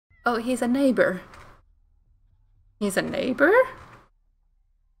Oh, he's a neighbor. He's a neighbor?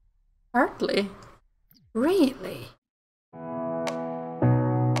 Hardly. Really?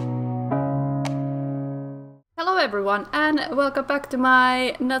 Hello everyone and welcome back to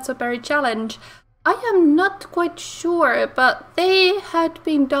my Not So Berry challenge. I am not quite sure, but they had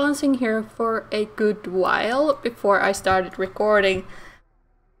been dancing here for a good while before I started recording.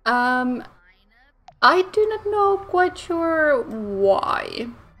 I do not know quite sure why.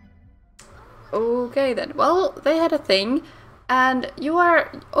 Okay then, well, they had a thing, and you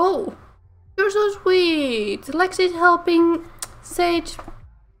are... Oh, you're so sweet! Lexie's helping Sage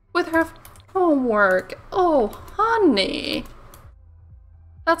with her homework. Oh, honey!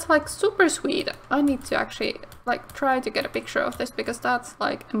 That's like super sweet. I need to actually like try to get a picture of this because that's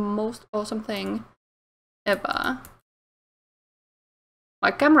like the most awesome thing ever.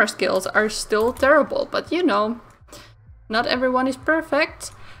 My camera skills are still terrible, but you know, not everyone is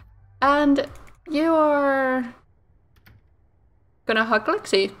perfect. And you are gonna hug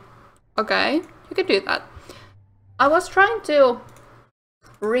Lexie. Okay, you can do that. I was trying to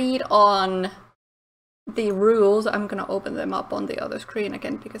read on the rules. I'm gonna open them up on the other screen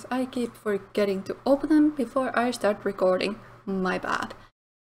again because I keep forgetting to open them before I start recording. My bad.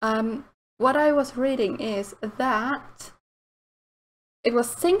 What I was reading is that it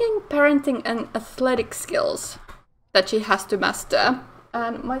was singing, parenting, and athletic skills that she has to master.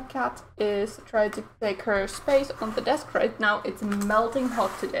 And my cat is trying to take her space on the desk right now. It's melting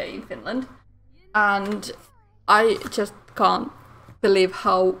hot today in Finland. And I just can't believe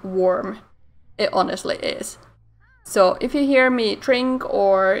how warm it honestly is. So if you hear me drink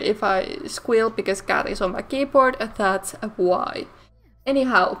or if I squeal because cat is on my keyboard, that's why.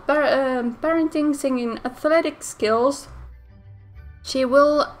 Anyhow, parenting, singing, athletic skills. She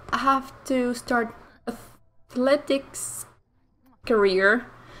will have to start athletics career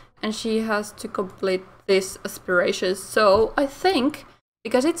and she has to complete this aspiration. So I think,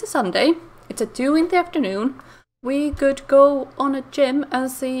 because it's a Sunday, it's at 2 in the afternoon, we could go on a gym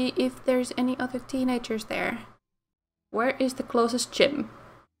and see if there's any other teenagers there. Where is the closest gym?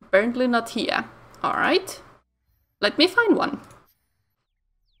 Apparently not here. Alright. Let me find one.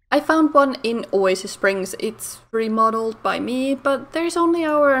 I found one in Oasis Springs. It's remodeled by me, but there's only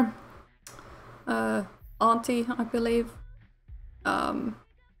our auntie, I believe.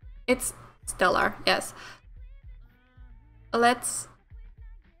 It's Stellar, yes. Let's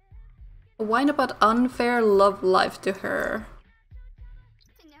whine about unfair love life to her.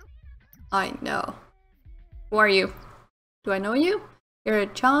 I know. Who are you? Do I know you? You're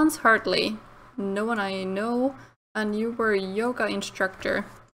Chance Hartley. No one I know. And you were a yoga instructor.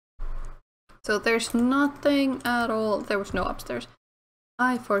 So there's nothing at all. There was no upstairs.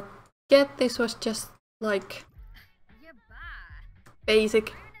 I forget this was just like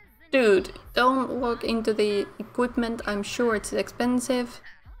basic. Dude, don't walk into the equipment. I'm sure it's expensive.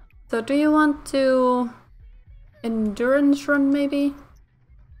 So do you want to endurance run maybe?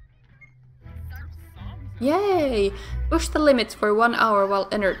 Yay! Push the limits for 1 hour while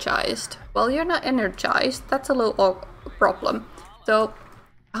energized. Well, you're not energized. That's a little problem. So,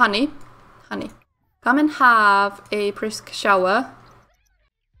 honey, come and have a brisk shower.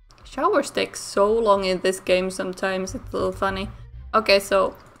 Showers take so long in this game sometimes. It's a little funny. Okay,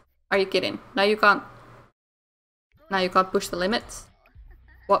 so are you kidding? Now you can't push the limits?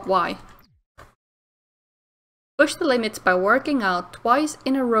 What? Why? Push the limits by working out twice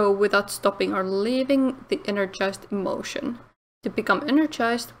in a row without stopping or leaving the energized emotion. To become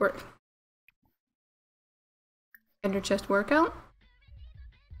energized workout?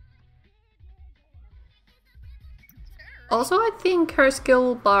 Also, I think her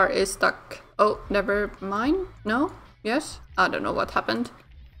skill bar is stuck. Oh, never mind. No? Yes? I don't know what happened.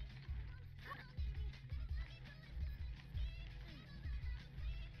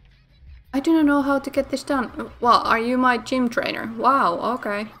 I do not know how to get this done. Well, are you my gym trainer? Wow,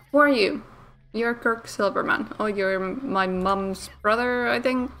 okay. Who are you? You're Kirk Silverman. Oh, you're my mom's brother, I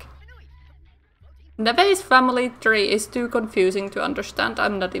think. Neve's family tree is too confusing to understand.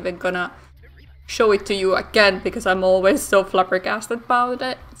 I'm not even gonna show it to you again because I'm always so flabbergasted about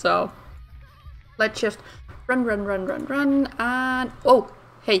it. So let's just run and oh,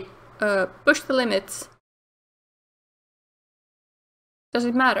 hey, push the limits. Does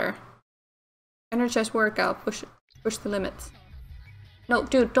it matter? Energize workout, push the limits. No,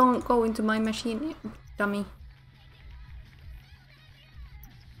 dude, don't go into my machine, dummy.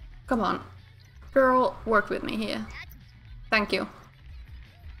 Come on. Girl, work with me here. Thank you.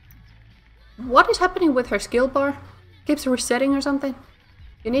 What is happening with her skill bar? Keeps resetting or something?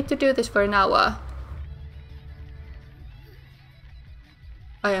 You need to do this for an hour.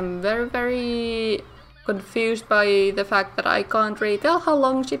 I am very, very confused by the fact that I can't really tell how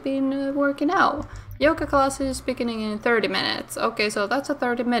long she's been working out. Yoga class is beginning in 30 minutes. Okay, so that's a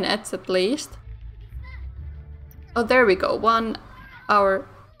 30 minutes at least. Oh, there we go. 1 hour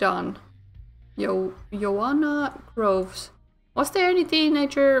done. Joanna Groves. Was there any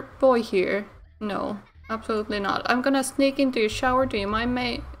teenager boy here? No, absolutely not. I'm gonna sneak into your shower. Do you mind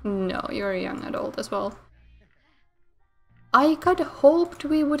me? No, you're a young adult as well. I kinda hoped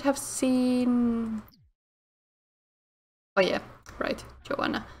we would have seen... Oh yeah, right,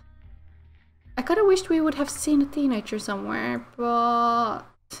 Joanna. I kinda wished we would have seen a teenager somewhere, but...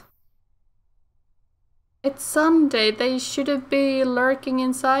 It's Sunday, they shouldn't be lurking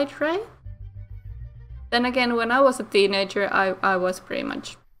inside, right? Then again, when I was a teenager, I was pretty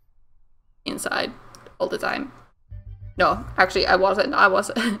much inside all the time. No, actually I wasn't. I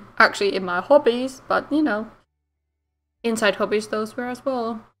was actually in my hobbies, but you know. Inside hobbies those were as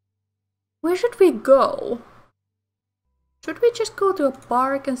well. Where should we go? Should we just go to a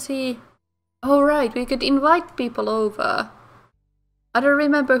park and see? Oh right, we could invite people over. I don't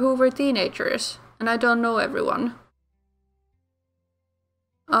remember who were teenagers, and I don't know everyone.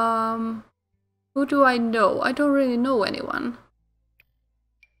 Who do I know? I don't really know anyone.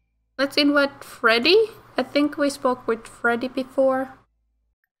 Let's invite Freddy. I think we spoke with Freddy before.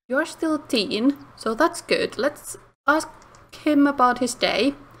 You're still a teen, so that's good. Let's ask him about his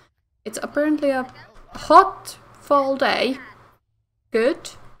day. It's apparently a hot fall day. Good,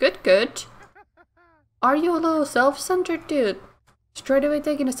 good, good. Are you a little self-centered dude? Straight away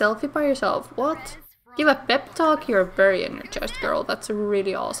taking a selfie by yourself. What? Give a pep talk. You're a very energized girl. That's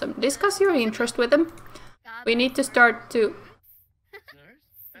really awesome. Discuss your interest with him. We need to start to...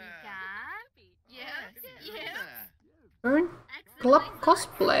 Earn club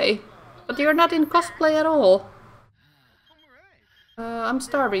cosplay? But you're not in cosplay at all. I'm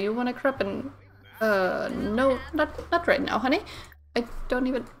starving. You want to grab an... no, not right now, honey. I don't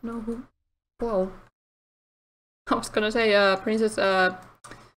even know who... Whoa. I was gonna say, Princess,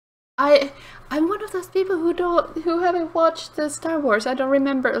 I'm one of those people who haven't watched the Star Wars. I don't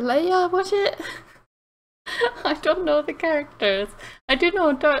remember. Leia, was it? I don't know the characters. I do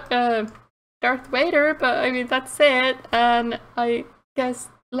know Darth Vader, but I mean that's it. And I guess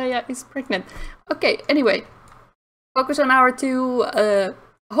Leia is pregnant. Okay. Anyway, focus on our two,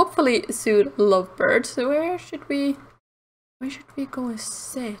 hopefully soon lovebirds. So where should we go and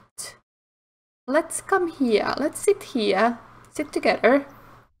sit? Let's come here. Let's sit here. Sit together.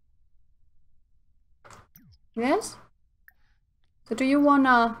 Yes? So do you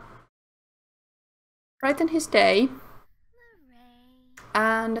wanna brighten his day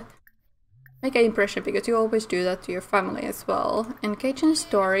and make an impression, because you always do that to your family as well. Engage in a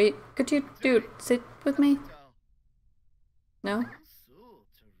story. Could you sit with me? No?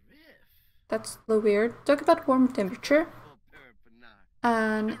 That's a little weird. Talk about warm temperature.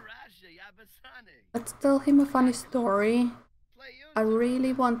 And let's tell him a funny story. I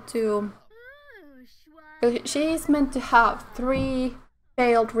really want to... She is meant to have 3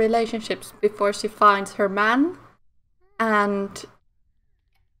 failed relationships before she finds her man. And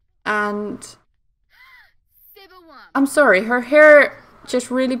I'm sorry, her hair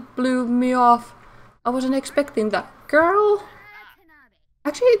just really blew me off. I wasn't expecting that. Girl!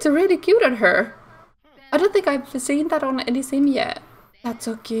 Actually, it's really cute on her. I don't think I've seen that on any sim yet. That's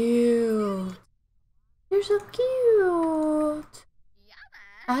so cute. You're so cute.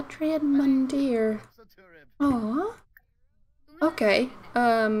 Adrian Mundier. Aww. Okay,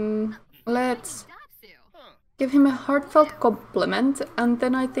 let's give him a heartfelt compliment, and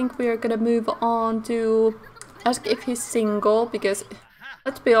then I think we are gonna move on to ask if he's single, because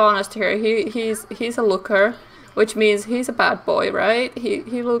let's be honest here, he's a looker, which means he's a bad boy, right?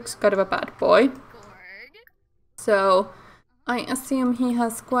 He looks kind of a bad boy. So I assume he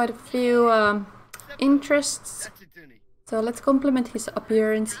has quite a few interests. So let's compliment his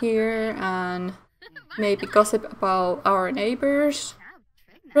appearance here and maybe gossip about our neighbors.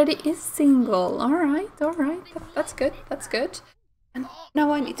 Freddy is single. Alright. That's good, that's good. And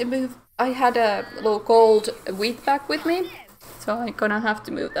now I need to move. I had a little cold wheat bag with me, so I'm gonna have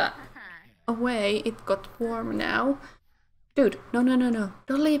to move that away. It got warm now. Dude, no.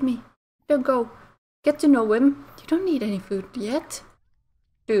 Don't leave me. Don't go. Get to know him. You don't need any food yet.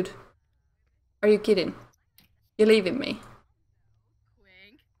 Dude, are you kidding? You're leaving me.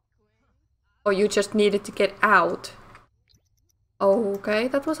 Oh, you just needed to get out. Okay,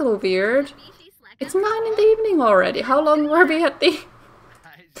 that was a little weird. It's 9 in the evening already. How long were we at the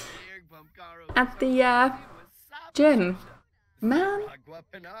gym? Man.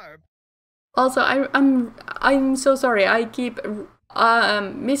 Also, I'm so sorry. I keep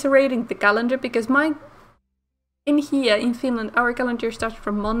misreading the calendar because in here in Finland our calendar starts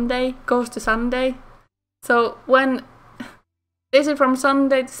from Monday, goes to Sunday. So when this is from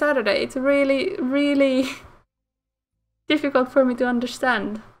Sunday to Saturday, it's really, really difficult for me to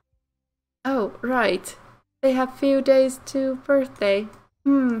understand. Oh, right. They have few days to birthday.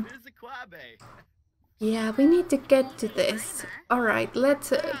 Yeah, we need to get to this. Alright,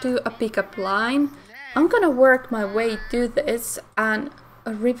 let's do a pickup line. I'm gonna work my way to this and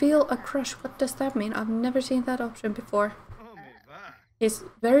reveal a crush. What does that mean? I've never seen that option before. He's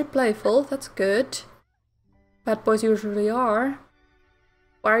very playful, that's good. Bad boys usually are.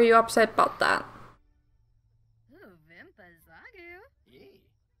 Why are you upset about that?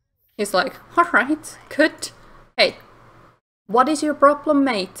 He's like, alright, good. Hey, what is your problem,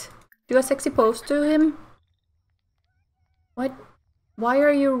 mate? Do a sexy pose to him? What? Why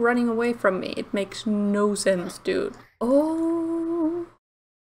are you running away from me? It makes no sense, dude. Oh.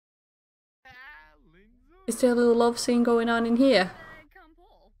 Is there a little love scene going on in here?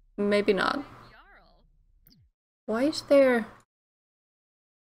 Maybe not. Why is there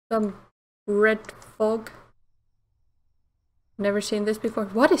some red fog? Never seen this before.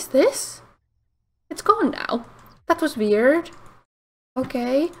 What is this? It's gone now. That was weird.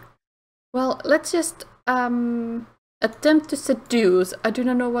 Okay. Well, let's just attempt to seduce. I do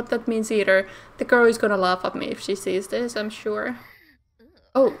not know what that means either. The girl is gonna laugh at me if she sees this, I'm sure.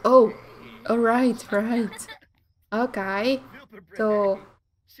 Oh, right. Okay. So,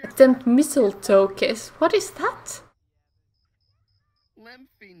 attempt mistletoe kiss. What is that?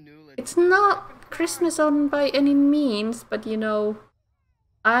 It's not Christmas on by any means, but you know,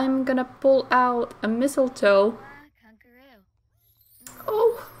 I'm gonna pull out a mistletoe.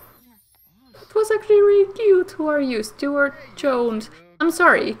 Oh, that was actually really cute. Who are you? Stuart Jones. I'm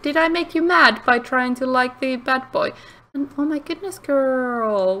sorry, did I make you mad by trying to like the bad boy? And oh my goodness,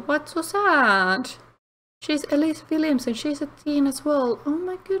 girl, what's so sad? She's Elise Williamson, she's a teen as well. Oh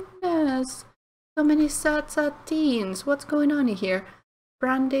my goodness. So many sad teens. What's going on here?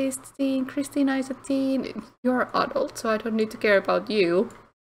 Brandy's a teen, Christina is a teen. You're adult, so I don't need to care about you.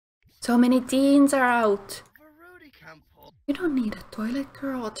 So many teens are out. You don't need a toilet,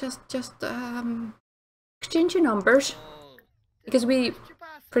 girl. Just exchange your numbers. Because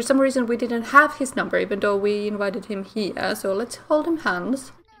for some reason, we didn't have his number, even though we invited him here. So let's hold him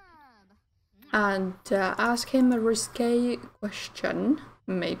hands. And ask him a risque question,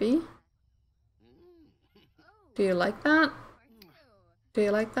 maybe. Do you like that? Do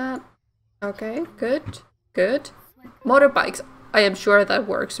you like that? Okay, good, good. Motorbikes. I am sure that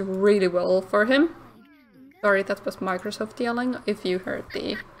works really well for him. Sorry, that was Microsoft yelling, if you heard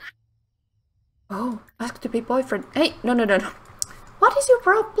the... Oh, ask to be boyfriend. Hey, no. What is your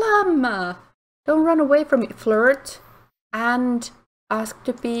problem? Don't run away from me. Flirt and ask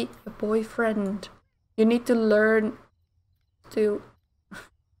to be a boyfriend. You need to learn to...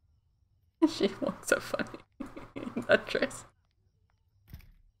 She looks so funny in that dress.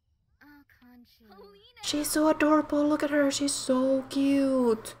 She's so adorable, look at her, she's so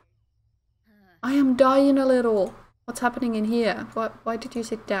cute. I am dying a little. What's happening in here? Why did you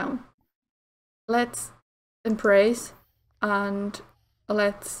sit down? Let's embrace and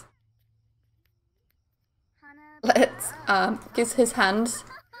let's kiss his hands.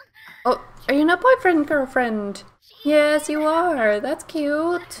 Oh, are you not boyfriend, girlfriend? Yes, you are. That's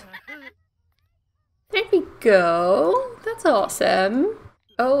cute. There we go. That's awesome.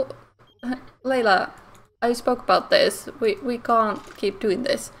 Oh, Layla, I spoke about this. We can't keep doing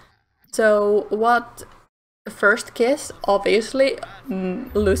this. So what? First kiss, obviously,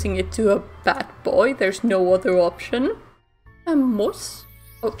 losing it to a bad boy. There's no other option. A moose?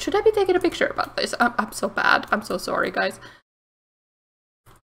 Oh, should I be taking a picture about this? I'm so bad. I'm so sorry, guys.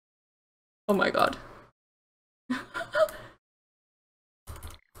 Oh my god.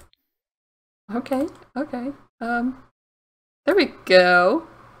 Okay. There we go.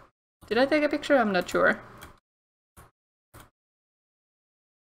 Did I take a picture? I'm not sure.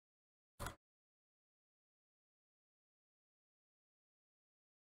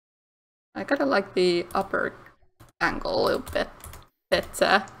 I gotta like the upper angle a little bit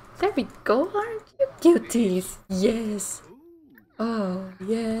better. There we go, aren't you cuties? Yes. Oh,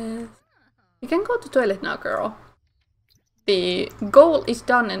 yes. You can go to the toilet now, girl. The goal is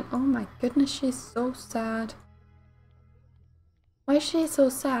done and oh my goodness, she's so sad. Why is she so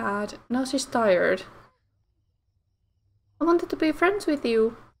sad? Now she's tired. I wanted to be friends with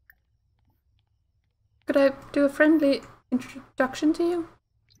you. Could I do a friendly introduction to you?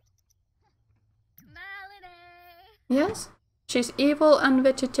 Yes? She's evil and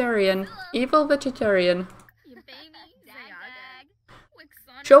vegetarian. Evil vegetarian.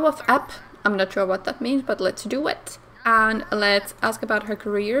 show off app. I'm not sure what that means, but let's do it. And let's ask about her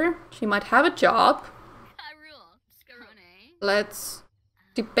career. She might have a job. Let's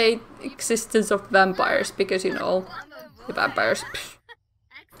debate existence of vampires, because you know, the vampires, pff,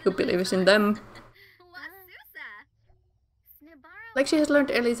 who believes in them? Lexie has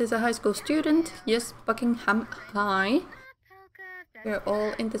learned Elise is a high school student. Yes, Buckingham High. We're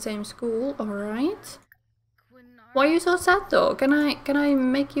all in the same school, alright. Why are you so sad though? Can I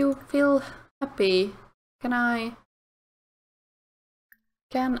make you feel happy? There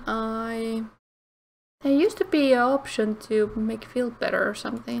used to be an option to make you feel better or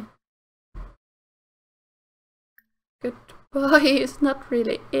something. Goodbye is not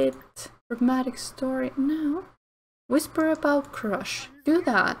really it. Dramatic story, no. Whisper about crush. Do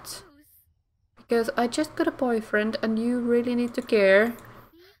that. Because I just got a boyfriend and you really need to care.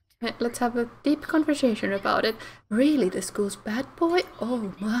 Let's have a deep conversation about it. Really, the school's bad boy?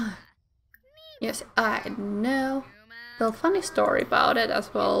 Oh my. Yes, I know. Tell a funny story about it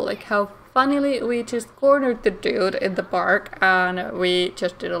as well. Like how funnily we just cornered the dude in the park and we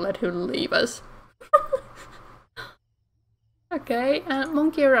just didn't let him leave us. Okay, and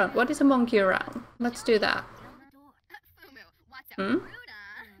monkey around. What is a monkey around? Let's do that. Hmm?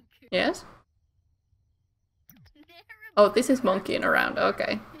 Yes? Oh, this is monkeying around.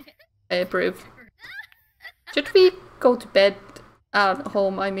 Okay. I approve. Should we go to bed?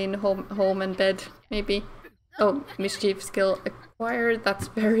 Home, I mean home and bed, maybe. Oh, mischief skill acquired. That's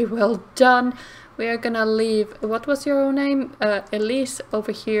very well done. We are gonna leave. What was your name? Elise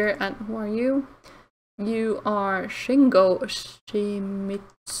over here. And who are you? You are Shingo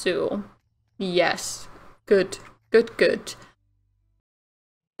Shimizu. Yes. Good. Good, good.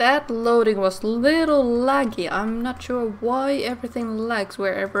 That loading was a little laggy. I'm not sure why everything lags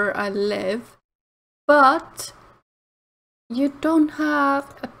wherever I live. But you don't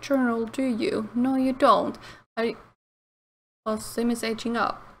have a journal, do you? No, you don't. Well, Sim is aging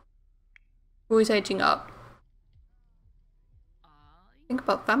up. Who is aging up? Think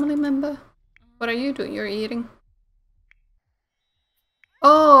about family member. What are you doing? You're eating.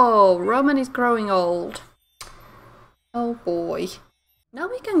 Oh, Roman is growing old. Oh boy. Now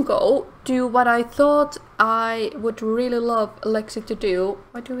we can go do what I thought I would really love Lexie to do.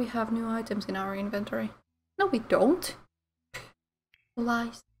 Why do we have new items in our inventory? No, we don't.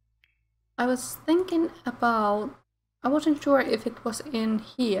 Lies. I was thinking about... I wasn't sure if it was in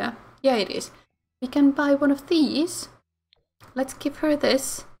here. Yeah, it is. We can buy one of these. Let's give her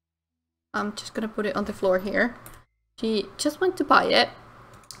this. I'm just gonna put it on the floor here. She just went to buy it.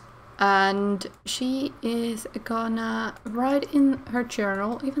 And she is gonna write in her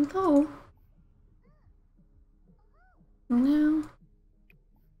journal, even though... No.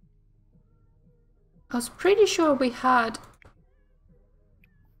 I was pretty sure we had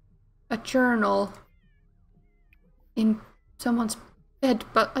a journal in someone's bed,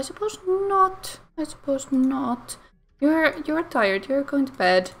 but I suppose not. I suppose not. You're tired, you're going to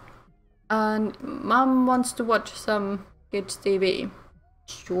bed. And Mom wants to watch some kids' TV.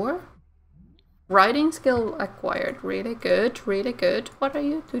 Sure. Writing skill acquired. Really good, really good. What are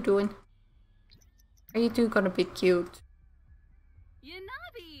you two doing? Are you two gonna be cute?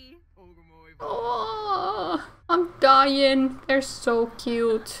 Oh, I'm dying. They're so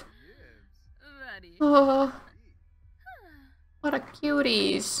cute. Oh, what a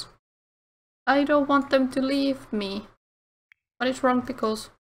cuties. I don't want them to leave me. What is wrong, Pickles?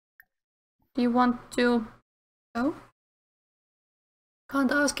 Do you want to... Oh?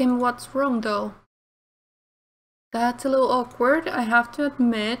 Can't ask him what's wrong though. That's a little awkward, I have to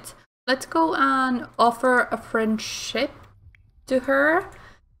admit. Let's go and offer a friendship to her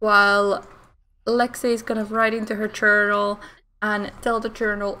while Lexie is gonna write into her journal and tell the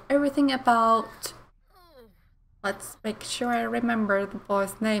journal everything about... Let's make sure I remember the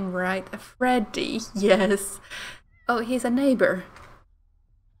boy's name right. Freddy, yes. Oh, he's a neighbor.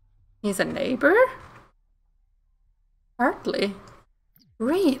 He's a neighbor? Hardly.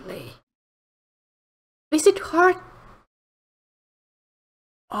 Really? Visit Hart.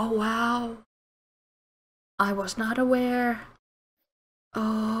 Oh wow. I was not aware.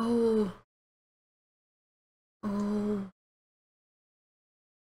 Oh. Oh.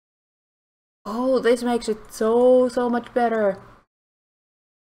 Oh, this makes it so much better.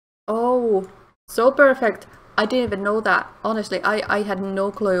 Oh, so perfect. I didn't even know that. Honestly, I had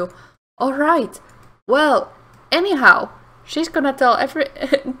no clue. Alright. Well, anyhow, she's gonna tell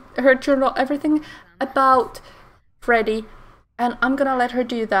her journal everything about Freddy, and I'm gonna let her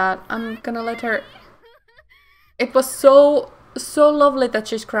do that. I'm gonna let her... It was so lovely that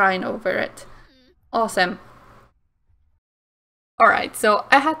she's crying over it. Awesome. Alright, so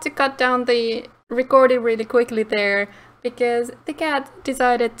I had to cut down the recording really quickly there because the cat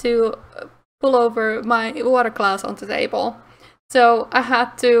decided to pull over my water glass on the table. So I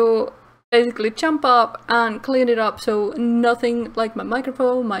had to basically jump up and clean it up so nothing, like my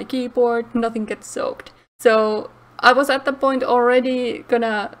microphone, my keyboard, nothing gets soaked. So I was at the point already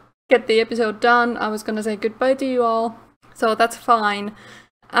gonna get the episode done. I was gonna say goodbye to you all, so that's fine.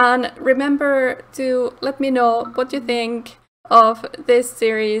 And remember to let me know what you think of this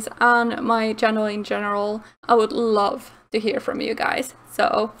series and my channel in general. I would love to hear from you guys.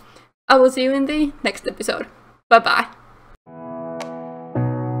 So I will see you in the next episode. Bye bye.